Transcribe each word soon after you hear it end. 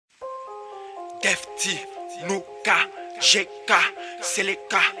FT, Nuka, JK,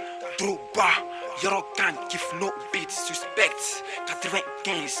 Seleka, Trouba, Yorokan, kiffe no beats, suspects,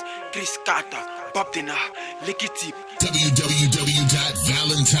 95, Chris Carter, Bob Dena, l'équipe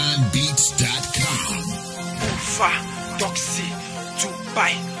www.valentinebeats.com. Ufa, Doxy,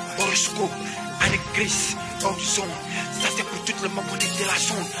 Dubai, Horoscope, Anne Chris, Ozone. Ça c'est pour tout le monde de la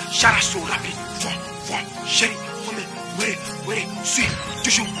zone. Charasso, rapide, chérie, wait, suis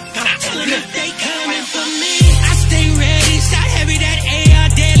toujours dans la zone. They coming for me. I stay ready, shot heavy, that AR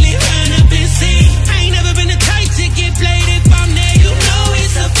deadly, run up and see. I ain't never been the type to get played. If I'm there, you know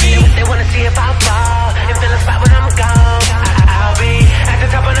it's a beat. They wanna see if I fall and feel a spot when I'm gone. I'll be at the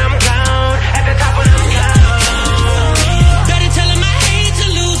top when I'm gone, at the top when I'm gone. Better tell them I hate to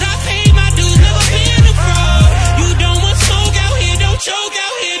lose. I paid my dues, never been a fraud. You don't want smoke out here, don't choke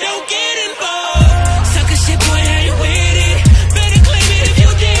out here, don't get involved. Sucker shit, boy, I ain't with it. Better claim it if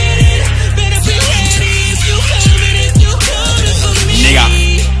you did it. Better be ready if you coming, if you coming for me. Nigga,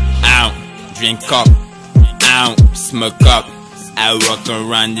 out, drink up, out, smoke up. I walk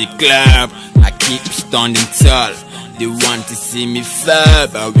around the club, I keep standing tall. They want to see me fall,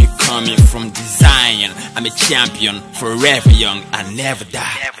 but we coming from design. I'm a champion, forever young, I never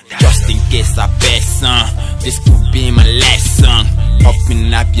die. Just in case I pass on, this could be my last song.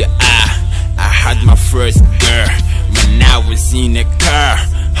 Open up your eye, I had my first girl when I was in a car.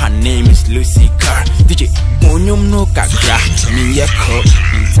 Her name is Lucy Carr. DJ Bonyum no kakra, me a cup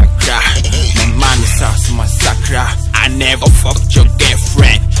integra. My man is house massacre. I never fucked your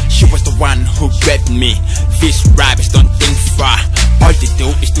girlfriend. She was the one who grabbed me. These rabbits don't think far. All they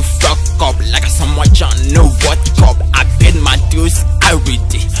do is to fuck up like someone don't know what up. I paid my dues, I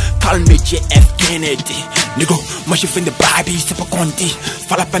read it. Call me JF Kennedy. Nigga, moi j'ai fait des babies, c'est pas qu'on dit.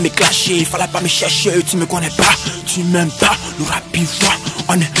 Fallait pas me clasher, fallait pas me chercher. Tu me connais pas, tu m'aimes pas. Le rap voix,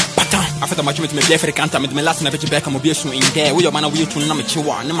 on est patent. After my team, me bien fréquente, mais me last na vete back, I'm be so in there. We your man, we tune na me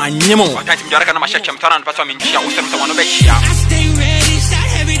chiwa, na my nyemo. Time me na ma checha, me turn pass me chia, we say wanna be chia. I stay ready, shot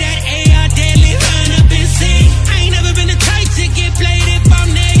heavy, that AR deadly, run up and see. I ain't never been the type to get played. If I'm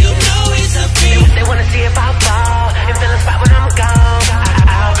there, you know it's a beat. They wanna see if I fall and feel a spot when I'm gone.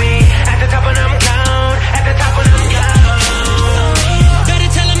 I'll be at the top when I'm gone, at the top when I'm gone. Better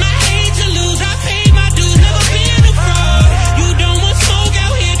tell them I hate to lose. I paid my dues, never been a fraud. You don't want smoke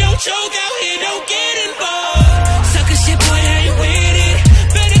out here, don't choke out here, don't get involved. Sucker shit, boy, I ain't with it.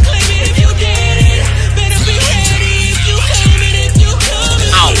 Better claim it if you did it. Better be ready if you coming, if you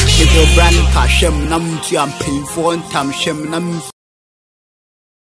coming. If your brand Hashem Nam to am painful and Tam Shem Nam.